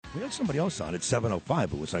We had somebody else on at 7:05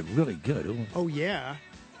 who was like really good. Oh, yeah.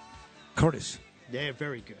 Curtis. They're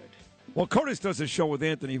very good. Well, Curtis does a show with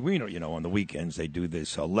Anthony Weiner, on the weekends. They do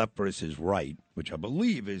this Left versus Right, which I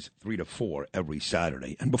believe is 3 to 4 every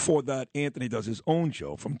Saturday. And before that, Anthony does his own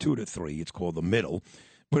show from 2 to 3. It's called The Middle,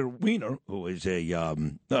 where Weiner, who is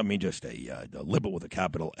just a liberal with a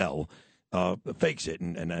capital L, fakes it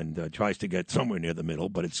and tries to get somewhere near the middle,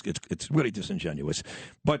 but it's really disingenuous.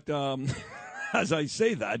 But as I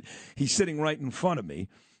say that, he's sitting right in front of me.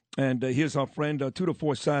 And here's our friend, 2 to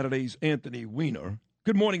 4 Saturdays, Anthony Weiner.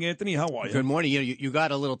 Good morning, Anthony. How are you? Good morning. You got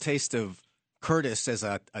a little taste of Curtis as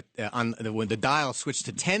when the dial switched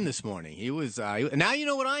to 10 this morning. He was now you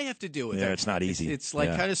know what I have to do with it. Yeah, it's not easy. It's like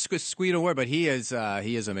kind of squeeze a word, but he is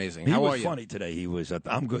amazing. He How was are you? funny today. He was.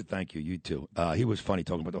 I'm good, thank you. You too. He was funny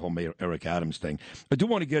talking about the whole Mayor Eric Adams thing. I do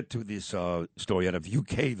want to get to this story out of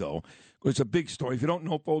UK though. It's a big story. If you don't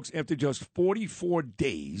know, folks, after just 44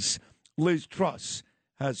 days, Liz Truss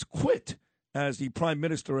has quit as the Prime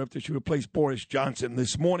Minister after she replaced Boris Johnson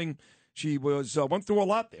this morning. She went through a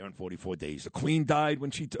lot there in 44 days. The Queen died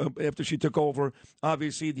after she took over.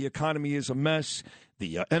 Obviously, the economy is a mess.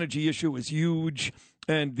 The energy issue is huge.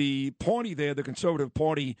 And the party there, the Conservative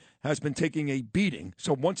Party, has been taking a beating.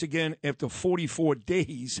 So once again, after 44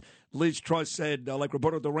 days, Liz Truss said, like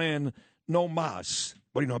Roberto Duran, no mas.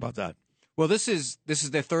 What do you know about that? Well, this is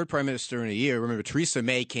their third Prime Minister in a year. Remember, Theresa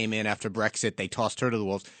May came in after Brexit. They tossed her to the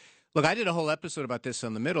wolves. Look, I did a whole episode about this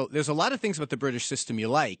on The Middle. There's a lot of things about the British system you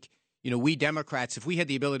like. We Democrats, if we had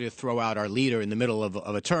the ability to throw out our leader in the middle of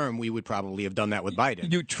a term, we would probably have done that with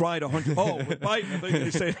Biden. You tried 100. Oh, with Biden. I thought you were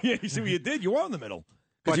going to say, yeah, you see what you did? You were in the middle.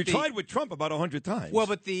 Because you tried with Trump about 100 times. Well,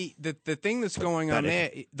 but the thing that's going on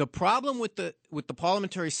there, the problem with the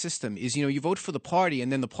parliamentary system is, you vote for the party,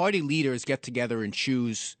 and then the party leaders get together and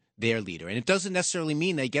choose their leader. And it doesn't necessarily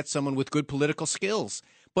mean they get someone with good political skills.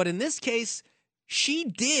 But in this case, she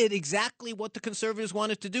did exactly what the Conservatives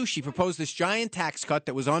wanted to do. She proposed this giant tax cut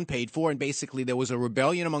that was unpaid for, and basically there was a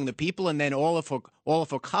rebellion among the people, and then all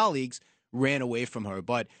of her colleagues ran away from her.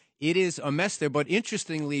 But it is a mess there. But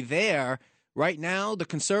interestingly, right now, the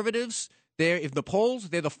Conservatives, if the polls,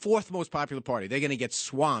 they're the fourth most popular party. They're going to get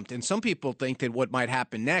swamped. And some people think that what might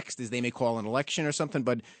happen next is they may call an election or something,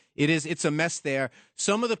 but it's a mess there.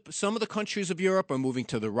 Some of the countries of Europe are moving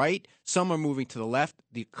to the right. Some are moving to the left.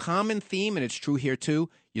 The common theme, and it's true here too,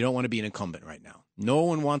 you don't want to be an incumbent right now. No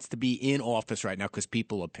one wants to be in office right now because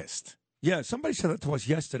people are pissed. Yeah, somebody said that to us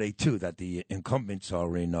yesterday too, that the incumbents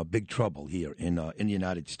are in big trouble here in the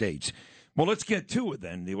United States. Well, let's get to it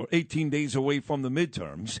then. They were 18 days away from the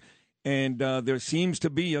midterms. And there seems to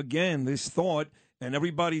be, again, this thought, and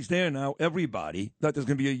everybody's there now, that there's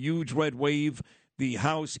going to be a huge red wave. The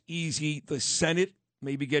House easy, the Senate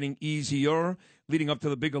maybe getting easier, leading up to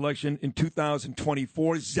the big election in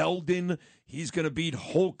 2024. Zeldin, he's going to beat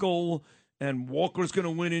Hochul, and Walker's going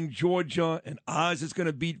to win in Georgia, and Oz is going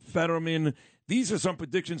to beat Fetterman. These are some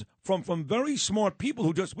predictions from very smart people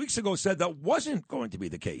who just weeks ago said that wasn't going to be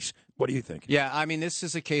the case. What do you think? Yeah, I mean, this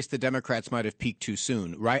is a case the Democrats might have peaked too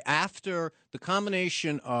soon, right? After the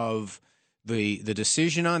combination of the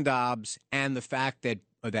decision on Dobbs and the fact that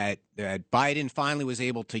Biden finally was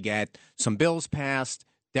able to get some bills passed,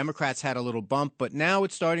 Democrats had a little bump, but now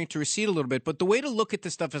it's starting to recede a little bit. But the way to look at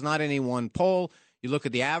this stuff is not any one poll. You look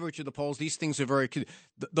at the average of the polls, these things are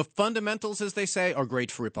the fundamentals, as they say, are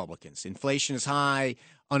great for Republicans. Inflation is high,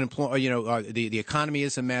 the economy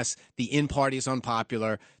is a mess, the in-party is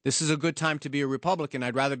unpopular. This is a good time to be a Republican.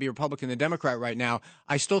 I'd rather be a Republican than a Democrat right now.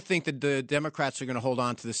 I still think that the Democrats are going to hold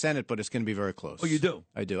on to the Senate, but it's going to be very close. Oh, you do?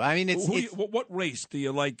 I do. I mean, what race do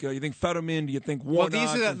you like? You think Fetterman? Do you think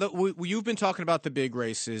Warnock? Well, you've been talking about the big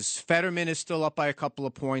races. Fetterman is still up by a couple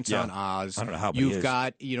of points on Oz. I don't know how You've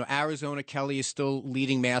got, Arizona, Kelly is still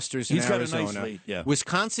leading Masters in Arizona. He's got a nice lead, yeah.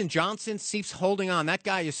 Wisconsin, Johnson keeps holding on. That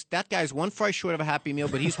guy's one fry short of a Happy Meal,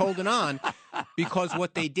 but he's holding on because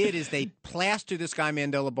what they did is they plastered this guy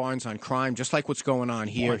Mandela Barnes on crime, just like what's going on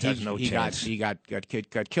here. He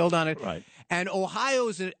got killed on it. Right. And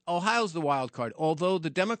Ohio's the wild card. Although the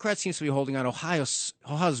Democrats seems to be holding on, Ohio's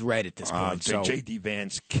red at this point. So J.D.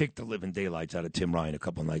 Vance kicked the living daylights out of Tim Ryan a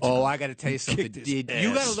couple nights ago. Oh, I got to tell you something.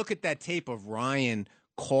 You got to look at that tape of Ryan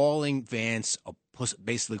calling Vance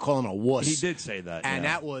basically calling him a wuss. He did say that, and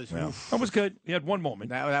that was that was good. He had one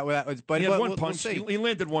moment. That was, but he had one punch. He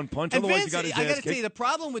landed one punch. And otherwise, Vance, he got his I ass got to tell you, the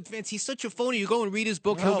problem with Vance, he's such a phony. You go and read his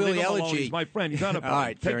book, Hillbilly Elegy. He's my friend. He's not a. All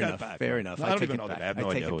right, take fair that enough. back. Fair enough. No, I don't even know that. I have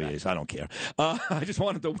no idea who he is. I don't care. I just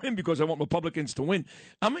wanted to win because I want Republicans to win.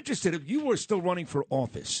 I'm interested. If you were still running for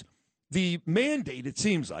office, the mandate, it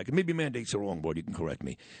seems like, and maybe mandate's the wrong word, you can correct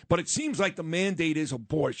me, but it seems like the mandate is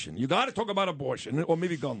abortion. You got to talk about abortion, or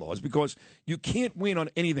maybe gun laws, because you can't win on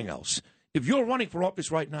anything else. If you're running for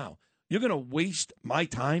office right now, you're going to waste my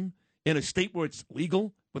time in a state where it's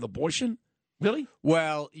legal with abortion? Really?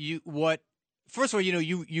 Well, first of all,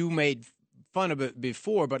 you made fun of it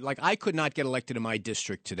before, but like I could not get elected in my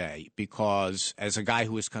district today because as a guy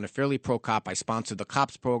who is kind of fairly pro-cop, I sponsored the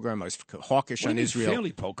COPS program. I was hawkish on Israel.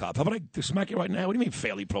 Fairly pro-cop? How about I smack you right now? What do you mean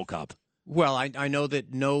fairly pro-cop? Well, I know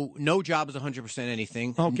that no job is 100%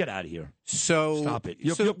 anything. Oh, get out of here. So stop it.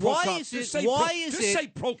 So why is it? Just say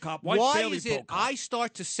pro-cop. Why is it pro-cop? I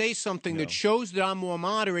start to say something that shows that I'm more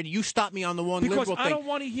moderate, you stop me on the one liberal thing? Because I don't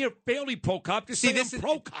want to hear fairly pro-cop. Just say I'm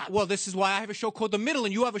pro-cop. Well, this is why I have a show called The Middle,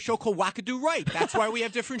 and you have a show called Wackadoo Right. That's why we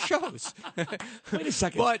have different shows. Wait a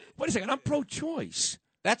second. Wait a second. I'm pro-choice.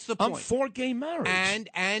 That's the point. I'm for gay marriage.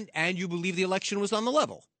 And you believe the election was on the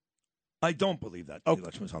level. I don't believe that the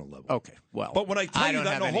election was on the level. Okay, well. But when I tell you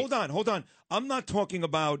that, hold on. I'm not talking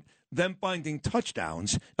about them finding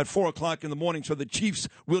touchdowns at 4 o'clock in the morning so the Chiefs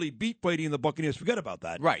really beat Brady and the Buccaneers. Forget about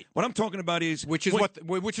that. Right. What I'm talking about is... Which is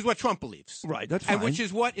what Trump believes. Right, that's fine. And which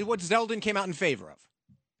is what Zeldin came out in favor of.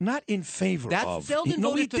 Not in favor of. Zeldin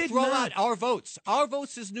voted to throw out our votes. Our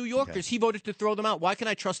votes as New Yorkers. Okay. He voted to throw them out. Why can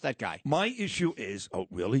I trust that guy? My issue is,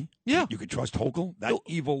 really? Yeah. You could trust Hochul? That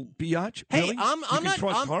evil biatch? Hey, really? I'm not.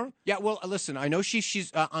 Trust her? Yeah, well, listen, I know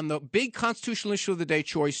she's on the big constitutional issue of the day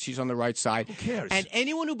choice. She's on the right side. Who cares? And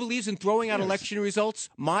anyone who believes in throwing out election results,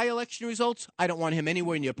 my election results, I don't want him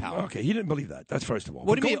anywhere near power. Okay, he didn't believe that. That's first of all.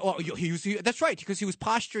 What do you mean? That's right, because he was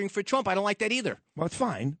posturing for Trump. I don't like that either. Well, it's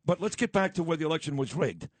fine, but let's get back to where the election was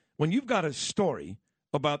rigged. When you've got a story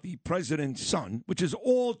about the president's son, which is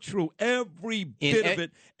all true, every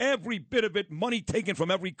bit of it, money taken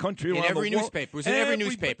from every country around the world. In every newspaper. It was in every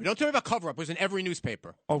newspaper. Don't tell me about cover-up. It was in every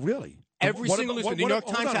newspaper. Oh, really? Every single newspaper. The New York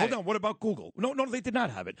Times had it. Hold on. What about Google? No, they did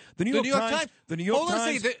not have it. The New York Times. The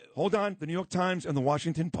New York Times and the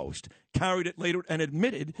Washington Post carried it later and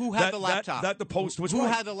admitted who had the laptop. That the Post was Who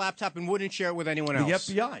had the laptop and wouldn't share it with anyone else?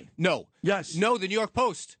 The FBI. No. Yes. No, the New York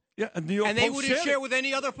Post. Yeah, and they wouldn't share with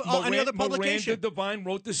any other publication. Miranda Devine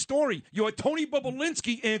wrote the story. You had Tony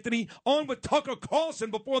Bobolinsky, Anthony, on with Tucker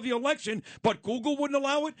Carlson before the election, but Google wouldn't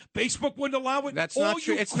allow it. Facebook wouldn't allow it. That's not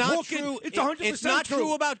true. It's not true. It's 100% true. It's not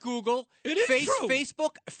true about Google. It is true.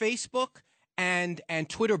 Facebook and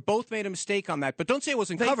Twitter both made a mistake on that. But don't say it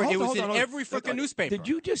wasn't covered. It was in every freaking newspaper. Did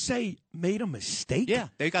you just say made a mistake? Yeah,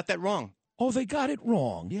 they got that wrong. Oh, they got it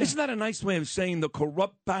wrong. Yeah. Isn't that a nice way of saying the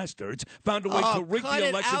corrupt bastards found a way to rig the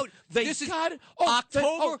election? They got it.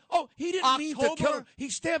 October. He didn't mean to kill her. He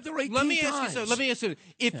stabbed her 18 times. Let me ask you.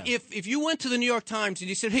 If you went to the New York Times and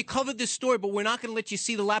you said, "Hey, cover this story, but we're not going to let you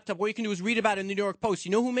see the laptop. What you can do is read about it in the New York Post." You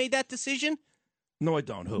know who made that decision? No, I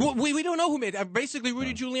don't. Who? Well, we don't know who made it. Basically,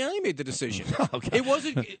 Rudy Giuliani made the decision. Okay. It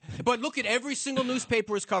wasn't. But look at every single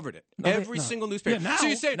newspaper has covered it. Every single newspaper. Yeah, so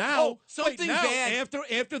you say, something bad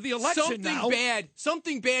after the election.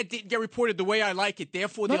 Something bad didn't get reported the way I like it.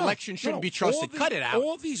 Therefore, the election shouldn't be trusted. Cut it out.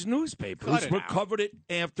 All these newspapers covered it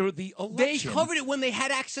after the election. They covered it when they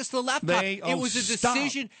had access to the laptop. It was a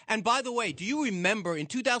decision. And by the way, do you remember in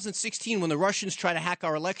 2016 when the Russians tried to hack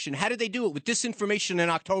our election? How did they do it? With disinformation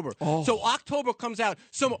in October. So October comes out.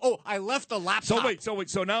 I left the laptop.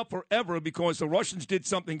 So now forever, because the Russians did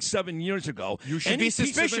something 7 years ago, you should be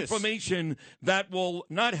suspicious. Piece of information that will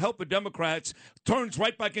not help the Democrats turns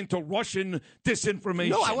right back into Russian disinformation.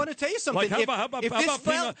 No, I want to tell you something. Like how about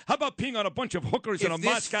peeing on a bunch of hookers in a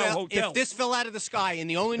Moscow hotel? If this fell out of the sky and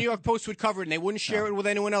the only New York Post would cover it and they wouldn't share it with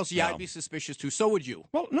anyone else, I'd be suspicious too. So would you.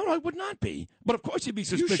 Well, no, I would not be. But of course you'd be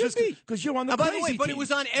suspicious because you're on the crazy team. By the way, but it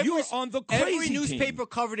was on every newspaper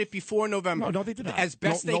covered it before November. No, they did not. As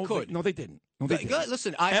best they could. No, they didn't.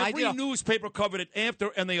 Listen, every newspaper covered it after,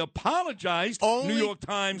 and they apologized. Only New York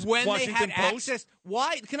Times, when Washington they had Post. Access.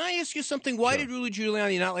 Why? Can I ask you something? Why did Rudy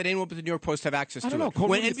Giuliani not let anyone but the New York Post have access to it?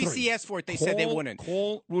 When NBC asked for it, they said they wouldn't.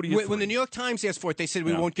 When the New York Times asked for it, they said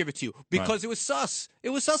we won't give it to you because it was sus. It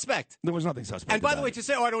was suspect. There was nothing suspect. And by the way, to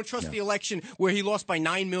say, I don't trust the election where he lost by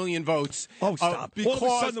 9 million votes. Oh, stop! All of a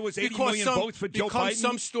sudden there was 80 million votes for Joe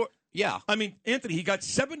Biden. Yeah. I mean, Anthony, he got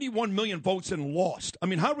 71 million votes and lost. I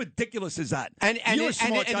mean, how ridiculous is that? You're a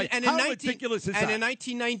smart guy. How ridiculous is that? And in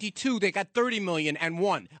 1992, they got 30 million and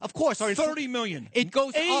won. Of course. 30 million. It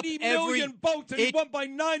goes 80 million votes and he won by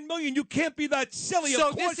 9 million. You can't be that silly.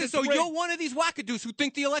 So you're one of these wackadoos who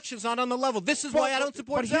think the election's not on the level. This is why I don't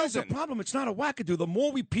support Zeldin. But here's the problem. It's not a wackadoo. The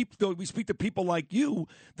more we speak to people like you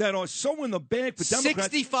that are so in the bag for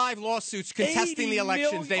Democrats. 65 lawsuits contesting the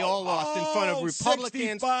elections. They all lost in front of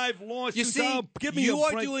Republicans. 65 lawsuits. You see, give me you a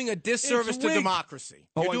are break. doing a disservice to rigged. democracy.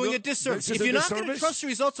 Oh, You're I doing do? a disservice. This If is a you're not going to disservice? trust the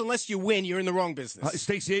results unless you win, you're in the wrong business.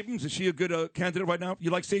 Stacey Abrams, is she a good candidate right now?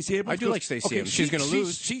 You like Stacey Abrams? I do like Stacey Abrams. She's going to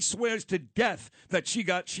lose. She swears to death that she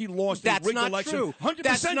lost That's a rigged not election. true. 100%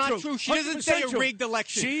 That's not true. true. She doesn't say a 100% true. rigged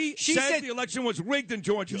election. She said the election was rigged in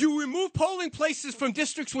Georgia. You remove polling places from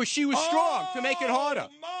districts where she was strong to make it harder.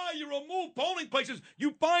 Oh, my, you remove polling places.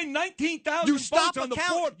 You find 19,000 You votes stop on a the count.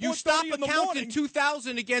 floor. You stop a count in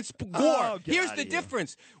 2000 against Gore. Here's the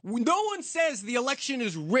difference. No one says the election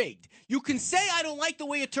is rigged. You can say, I don't like the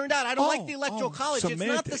way it turned out. I don't like the Electoral College. Semantics.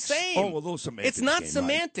 It's not the same. Oh, well, those semantics. It's not game,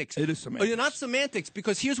 semantics. Right. It is semantics. You're not semantics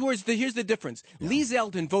because here's the difference. Yeah. Lee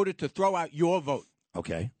Zeldin voted to throw out your vote.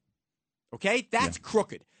 Okay. Okay? That's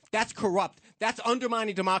crooked. That's corrupt. That's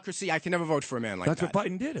undermining democracy. I can never vote for a man like that. That's what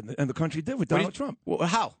Biden did and the country did with Donald Trump. Well,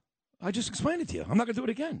 how? I just explained it to you. I'm not going to do it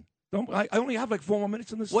again. I only have like 4 more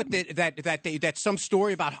minutes in this. What that some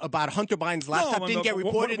story about Hunter Biden's laptop didn't get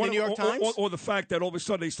reported in the New York Times, or the fact that all of a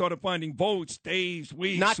sudden they started finding votes days,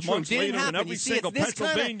 weeks, not months true. later Didn't in happen. every single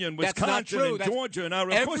Pennsylvania, and Wisconsin, and Georgia, and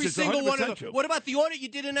every of course it's single one of them. true. What about the audit you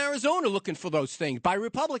did in Arizona looking for those things by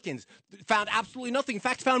Republicans? Found absolutely nothing. In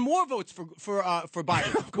fact, found more votes for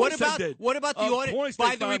Biden. What about the audit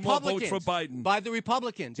by the Republicans? For Biden. By the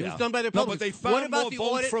Republicans. It was done by the No, Republicans. but they found what about more the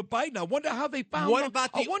votes audit for Biden. I wonder how they found. What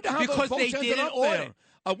about the? I wonder how because those they votes did ended an up audit. there.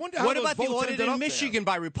 I wonder how what those about the votes audit ended in up Michigan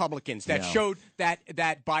by Republicans that Yeah. showed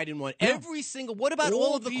that Biden won? Yeah. Every single. What about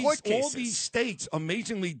all of the court cases? All these states,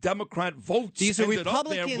 amazingly Democrat votes. These are ended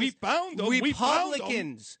Republicans. Up there. We found them.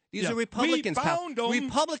 Republicans. These are Republicans. We found them.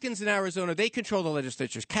 Republicans in Arizona. They control the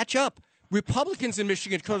legislatures. Catch up. Republicans in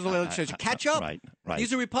Michigan control the legislature. Catch up. Right.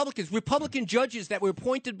 These are Republicans. Republican judges that were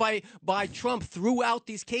appointed by Trump throughout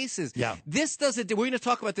these cases. Yeah. This does it. We're going to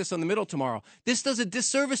talk about this on the middle tomorrow. This does a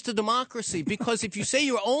disservice to democracy because if you say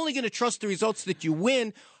you're only going to trust the results that you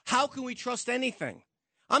win, how can we trust anything?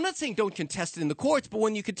 I'm not saying don't contest it in the courts, but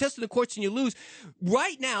when you contest in the courts and you lose,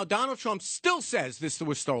 right now Donald Trump still says this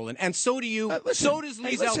was stolen, and so do you. So does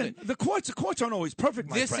Lee Zeldin. The courts aren't always perfect,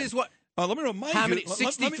 my friend. This is what. Let me remind How you. many?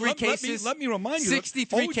 63 cases. Let me remind you.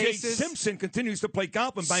 63 O.J. cases. Simpson continues to play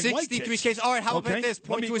golf and bang white 63 chicks. cases. All right. How about this?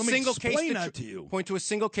 Point to a single case. Point to a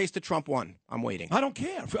single case that Trump won. I'm waiting. I don't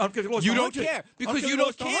care. You don't care because you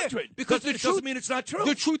don't care because the truth truth doesn't mean it's not true.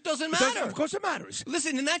 The truth doesn't matter. Of course, it matters.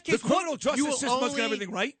 Listen, in that case, the criminal justice system doesn't get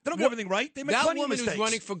everything right. They don't get everything right. They make that plenty woman of mistakes. who's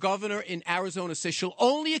running for governor in Arizona says she'll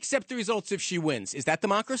only accept the results if she wins. Is that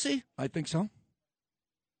democracy? I think so.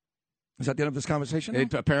 Is that the end of this conversation?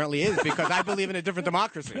 It apparently is because I believe in a different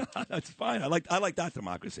democracy. That's fine. I like that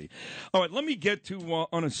democracy. All right, let me get to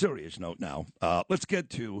on a serious note now. Let's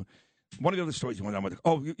get to one of the other stories you went on with.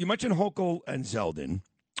 Oh, you mentioned Hochul and Zeldin.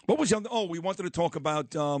 What was the other? Oh, we wanted to talk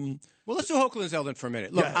about. Well, let's do Hochul and Zeldin for a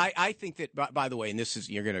minute. Look, yeah. I think that by the way, and this is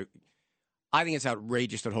I think it's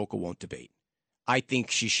outrageous that Hochul won't debate. I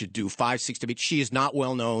think she should do 5-6 debates. She is not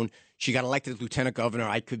well known. She got elected as lieutenant governor.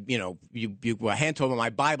 I could, you hand over my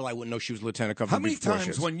Bible, I wouldn't know she was lieutenant governor. How many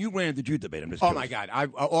times when you ran did you debate him? Oh my God,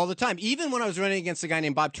 all the time. Even when I was running against a guy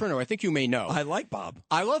named Bob Turner, I think you may know. I like Bob.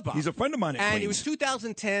 I love Bob. He's a friend of mine. And it was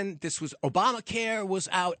 2010. This was Obamacare was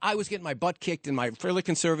out. I was getting my butt kicked in my fairly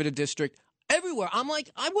conservative district. Everywhere, I'm like,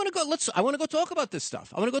 I want to go talk about this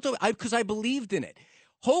stuff. I want to go talk because I believed in it.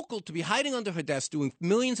 Hochul to be hiding under her desk doing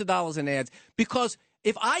millions of dollars in ads because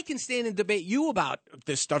if I can stand and debate you about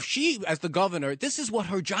this stuff, she, as the governor, this is what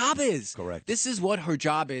her job is. Correct. This is what her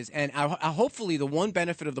job is. And hopefully the one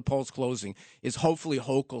benefit of the polls closing is hopefully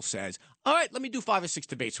Hochul says, all right, let me do 5 or 6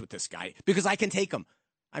 debates with this guy because I can take him.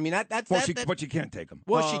 I mean, but you can't take him.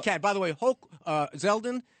 Well, she can. By the way,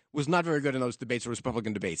 Zeldin was not very good in those debates, the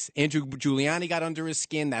Republican debates. Andrew Giuliani got under his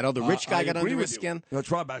skin. That other rich guy got under his skin.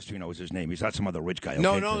 That's Rob Astorino was his name. He's not some other rich guy.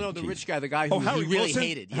 No, the rich guy, the guy who he really Wilson?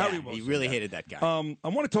 hated. Yeah, Harry Wilson, he really hated that guy. I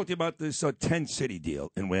want to talk to you about this tent city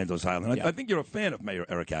deal in Randall's Island. I think you're a fan of Mayor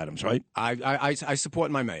Eric Adams, right? I support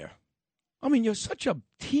my mayor. I mean, you're such a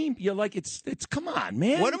team. You're like, it's. Come on,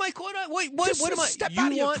 man. What am I caught on? What am I? Step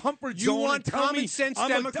out of your comfort zone. You want and tell common me sense I'm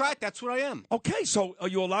Democrat? That's what I am. Okay, so are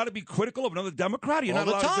you allowed to be critical of another Democrat? You're all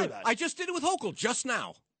not the allowed time. to do that. I just did it with Hochul just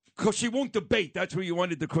now. Because she won't debate. That's where you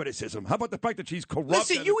wanted the criticism. How about the fact that she's corrupt?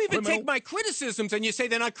 Listen, you even take my criticisms and you say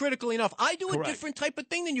they're not critical enough. I do a different type of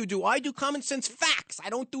thing than you do. I do common sense facts. I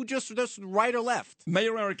don't do just right or left.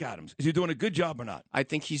 Mayor Eric Adams, is he doing a good job or not? I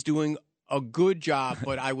think he's doing a good job,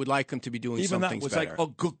 but I would like him to be doing Even some that things was better. like, oh,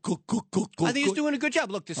 good. I think he's doing a good job.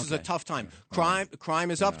 Look, this is a tough time.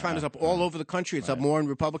 Crime is up. Crime is up all over the country. It's up more in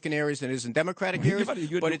Republican areas than it is in Democratic areas.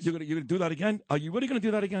 You're going to do that again? Are you really going to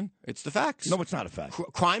do that again? It's the facts. No, it's not a fact.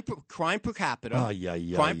 Crime per capita.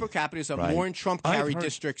 Crime per capita is up more in Trump carry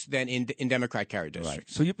districts than in Democrat carry districts. Right.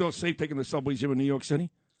 So you feel safe taking the subways here in New York City?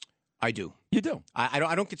 I do. You do? I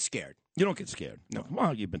don't get scared. You don't get scared? No.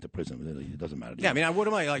 Well, you've been to prison. It doesn't matter. Yeah, I mean, what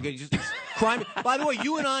am I like? Crime. By the way,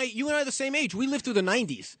 you and I are the same age. We lived through the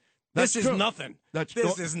 '90s. This is nothing.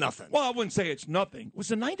 This is nothing. Well, I wouldn't say it's nothing. Was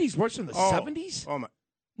the '90s worse than the '70s? Oh my.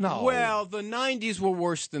 No. Well, the '90s were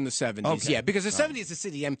worse than the '70s. Okay. Yeah, because the '70s, the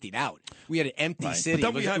city emptied out. We had an empty city.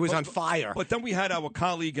 It was on fire. But then we had our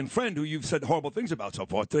colleague and friend who you've said horrible things about so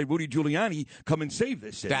far today, Rudy Giuliani, come and save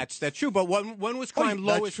this city. That's true. But when was crime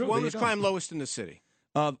lowest? When was crime lowest in the city?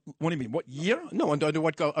 What do you mean? What year? No, under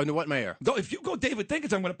what mayor? If you go David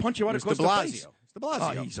Dinkins, I'm going to punch you out across the face. It's de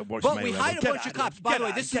Blasio. Oh, he's the worst but mayor we hired a bunch of cops. By the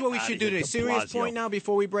way, this is what we should do today. Serious point now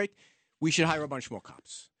before we break. We should hire a bunch more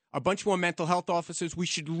cops. A bunch more mental health officers. We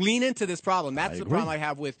should lean into this problem. That's the problem I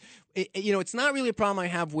have with, it's not really a problem I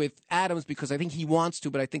have with Adams because I think he wants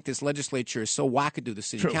to, but I think this legislature is so wackadoo, the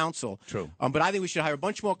city council. True. But I think we should hire a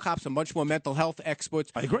bunch more cops, a bunch more mental health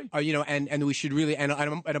experts. I agree. And we should really, and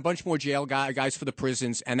a bunch more jail guys for the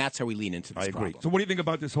prisons, and that's how we lean into this problem. So what do you think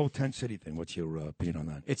about this whole tent city thing? What's your opinion on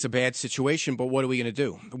that? It's a bad situation, but what are we going to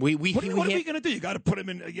do? What are we going to do? You got to put him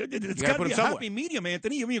in. It's got to be a happy medium,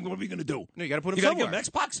 Anthony. I mean, what are we going to do? No, you got to put him somewhere. You got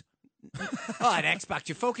to give him Xbox? An Xbox.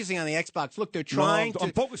 You're focusing on the Xbox. Look, they're trying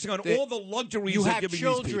I'm focusing on all the luxuries you they're have giving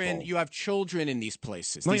children. these people. You have children in these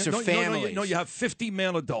places. These are families. No, you have 50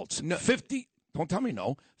 male adults. No. 50. Don't tell me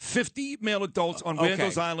no. 50 male adults on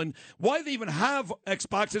Randall's Island. Why do they even have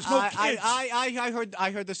Xbox? There's no kids.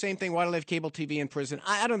 I heard the same thing. Why do they have cable TV in prison?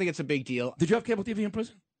 I don't think it's a big deal. Did you have cable TV in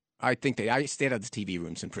prison? I stayed out of the TV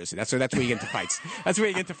rooms in prison. That's where you get into fights. That's where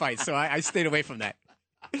you get into fights. So I stayed away from that.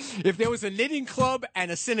 If there was a knitting club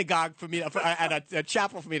and a synagogue for me, and a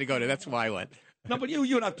chapel for me to go to, that's why I went. No, but you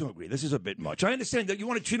and I have to agree. This is a bit much. I understand that you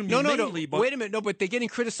want to treat them humanely. No. Wait a minute. No, but they're getting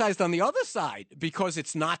criticized on the other side because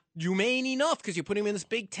it's not humane enough because you're putting them in this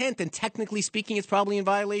big tent, and technically speaking, it's probably in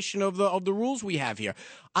violation of the rules we have here.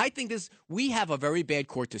 I think we have a very bad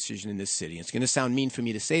court decision in this city. It's going to sound mean for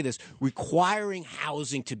me to say this, requiring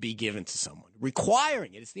housing to be given to someone.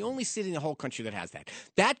 Requiring it. It's the only city in the whole country that has that.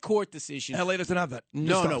 That court decision. LA doesn't have that.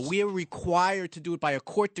 No. We are required to do it by a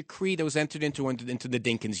court decree that was entered into the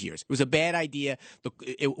Dinkins years. It was a bad idea.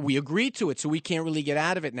 We agreed to it, so we can't really get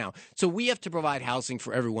out of it now. So we have to provide housing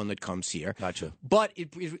for everyone that comes here. Gotcha. But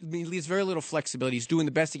it leaves very little flexibility. He's doing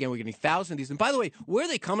the best again. We're getting thousands of these. And by the way, where are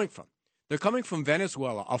they coming from? They're coming from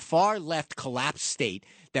Venezuela, a far-left collapsed state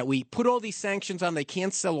that we put all these sanctions on. They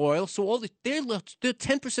can't sell oil. So they're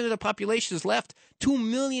 10% of the population is left. 2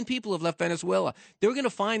 million people have left Venezuela. They're going to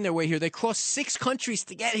find their way here. They crossed 6 countries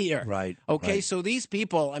to get here. Right. Okay, right. So these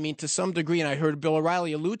people, I mean, to some degree, and I heard Bill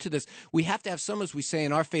O'Reilly allude to this, we have to have some, as we say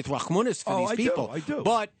in our faith, rachmanis for these people. I do.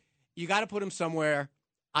 But you got to put them somewhere.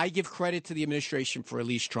 I give credit to the administration for at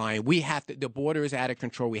least trying. The border is out of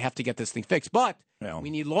control. We have to get this thing fixed. But we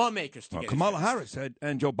need lawmakers to get it Kamala fixed. Harris said,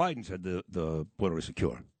 and Joe Biden said the border is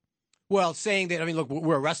secure. Well, saying that, I mean, look,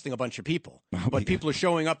 we're arresting a bunch of people, but people are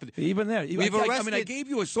showing up. Even there. We've arrested, I mean, I gave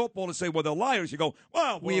you a softball to say, well, they're liars. You go,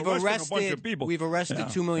 well, we've arrested a bunch of people. We've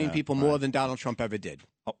arrested 2 million people more than Donald Trump ever did.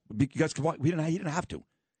 Because he didn't have to.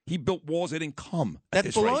 He built walls. They didn't come.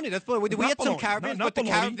 That's baloney. That's baloney. We had some caravans, but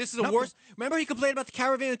this is the worst. Baloney. Remember, he complained about the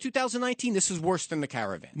caravan in 2019. This is worse than the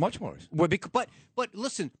caravan. Much worse. But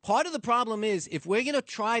listen, part of the problem is if we're going to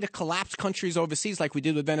try to collapse countries overseas like we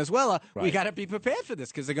did with Venezuela, we got to be prepared for this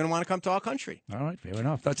because they're going to want to come to our country. All right, fair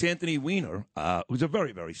enough. That's Anthony Weiner, who's a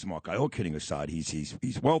very, very smart guy. All kidding aside, he's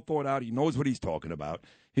well thought out. He knows what he's talking about.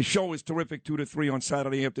 His show is terrific, 2 to 3 on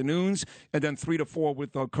Saturday afternoons, and then 3 to 4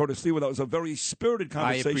 with Curtis Lee. That was a very spirited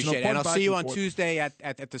conversation. I appreciate it. And I'll see you on Tuesday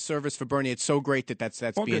at the service for Bernie. It's so great that's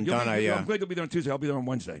being done. I'm glad you'll be there on Tuesday. I'll be there on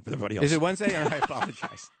Wednesday for everybody else. Is it Wednesday? I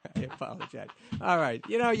apologize. I apologize. All right.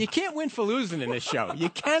 You can't win for losing in this show. You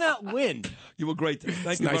cannot win. You were great today.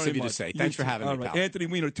 Thank it's you nice very of you much. to say. Thanks for having me, pal. Anthony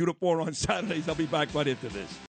Weiner, 2 to 4 on Saturdays. I'll be back right after this.